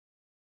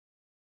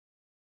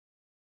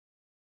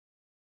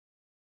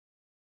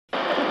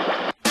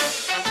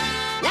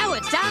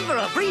for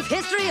a brief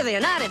history of the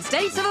United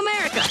States of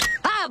America.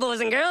 Hi,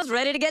 boys and girls,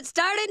 ready to get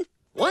started?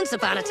 Once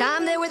upon a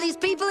time, there were these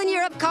people in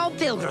Europe called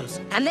pilgrims,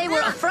 and they were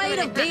afraid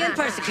of being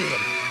persecuted.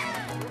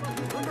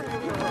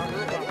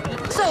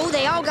 So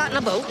they all got in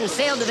a boat and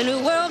sailed to the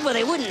New World where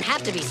they wouldn't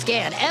have to be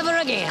scared ever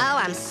again. Oh,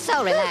 I'm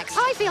so relaxed.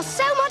 I feel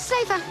so much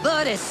safer.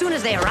 But as soon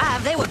as they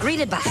arrived, they were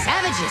greeted by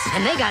savages,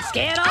 and they got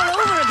scared all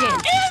over again.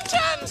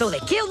 Indians! So they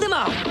killed them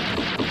all.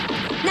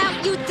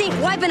 Now, you'd think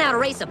wiping out a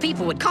race of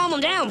people would calm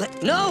them down,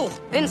 but no.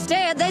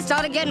 Instead, they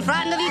started getting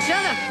frightened of each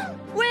other.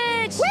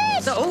 Witch!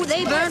 So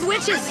they burned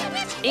witches.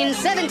 In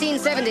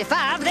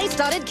 1775, they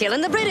started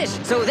killing the British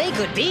so they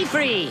could be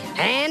free.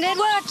 And it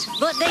worked,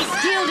 but they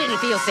still didn't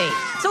feel safe.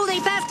 So they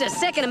passed a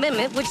Second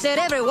Amendment which said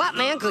every white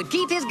man could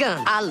keep his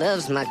gun. I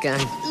loves my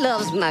gun.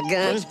 Loves my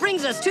gun. Which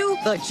brings us to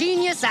the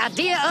genius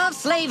idea of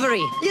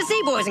slavery. You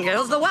see, boys and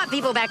girls, the white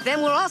people back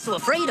then were also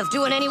afraid of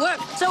doing any work.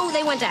 So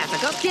they went to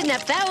Africa,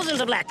 kidnapped thousands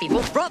of black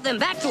people, brought them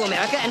back to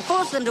America, and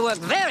forced them to work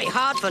very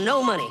hard for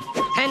no money.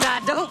 And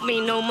I don't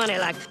mean no money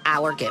like I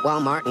work at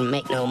Walmart and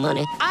make no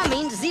money. I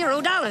mean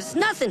 $0.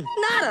 Nothing.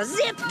 Not a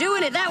zip.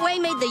 Doing it that way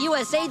made the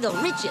USA the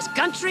richest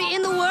country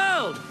in the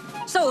world.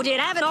 So did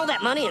having all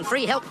that money and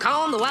free help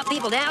calm the white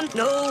people down?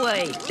 No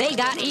way. They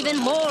got even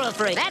more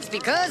afraid. That's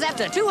because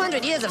after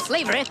 200 years of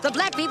slavery, the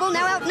black people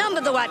now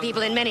outnumbered the white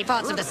people in many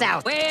parts of the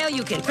South. Well,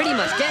 you can pretty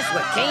much guess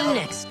what came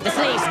next. The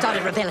slaves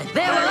started rebelling.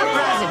 There were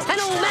uprisings,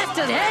 and old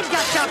master's heads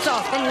got chopped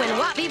off. And when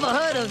white people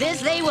heard of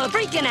this, they were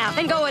freaking out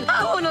and going,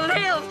 I want to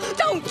live.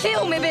 Don't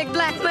kill me, big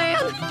black man.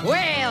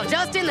 Well,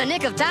 just in the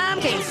nick of time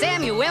came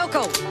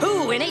Terrell-wilkes,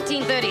 who in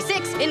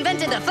 1836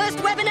 invented the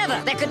first weapon ever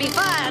that could be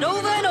fired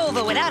over and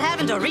over without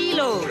having to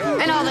reload.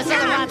 And all the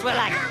Southern whites were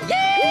like,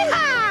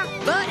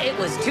 yeehaw! But it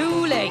was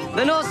too late.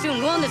 The North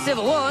soon won the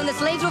Civil War and the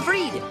slaves were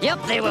freed.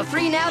 Yep, they were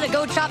free now to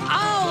go chop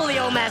all the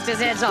old master's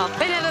heads off.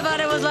 And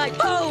everybody was like,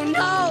 oh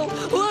no,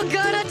 we're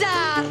gonna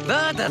die.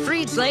 But the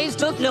freed slaves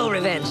took no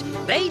revenge.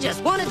 They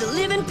just wanted to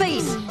live in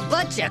peace.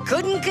 But you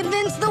couldn't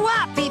convince the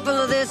white people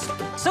of this.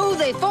 So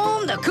they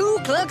formed the Ku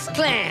Klux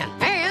Klan.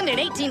 And in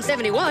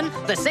 1871,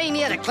 the same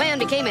year the Klan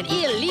became an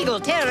illegal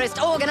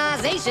terrorist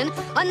organization,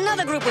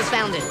 another group was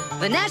founded,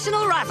 the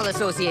National Rifle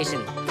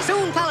Association.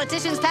 Soon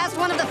politicians passed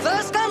one of the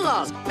first gun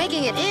laws,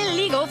 making it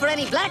illegal for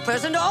any black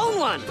person to own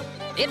one.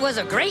 It was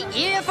a great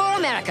year for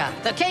America,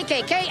 the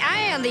KKK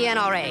and the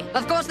NRA.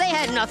 Of course, they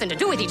had nothing to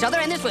do with each other,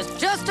 and this was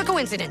just a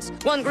coincidence.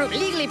 One group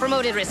legally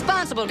promoted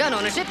responsible gun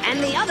ownership, and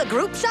the other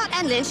group shot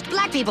and lynched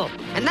black people.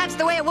 And that's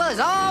the way it was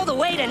all the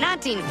way to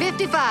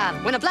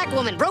 1955, when a black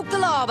woman broke the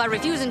law by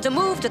refusing to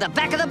move to the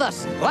back of the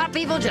bus. White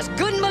people just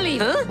couldn't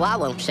believe it. Huh? Why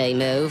won't she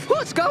move?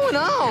 What's going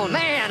on?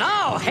 Man,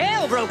 all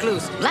hell broke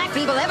loose. Black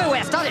people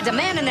everywhere started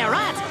demanding their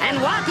rights, and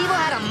white people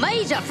had a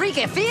major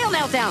freaky fear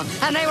meltdown,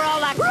 and they were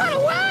all like, run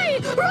away!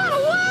 Run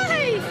away!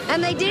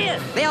 And they did.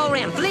 They all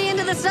ran fleeing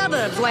to the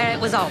suburbs where it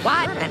was all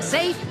white and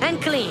safe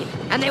and clean.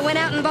 And they went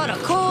out and bought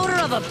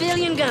 250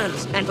 million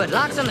guns and put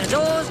locks on the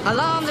doors,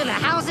 alarms in the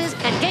houses,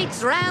 and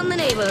gates around the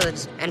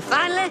neighborhoods. And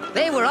finally,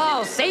 they were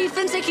all safe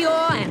and secure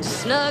and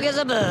snug as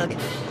a bug.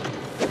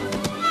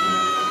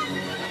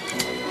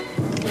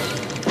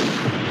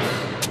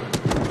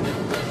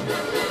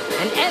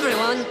 And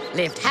everyone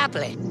lived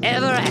happily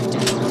ever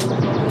after.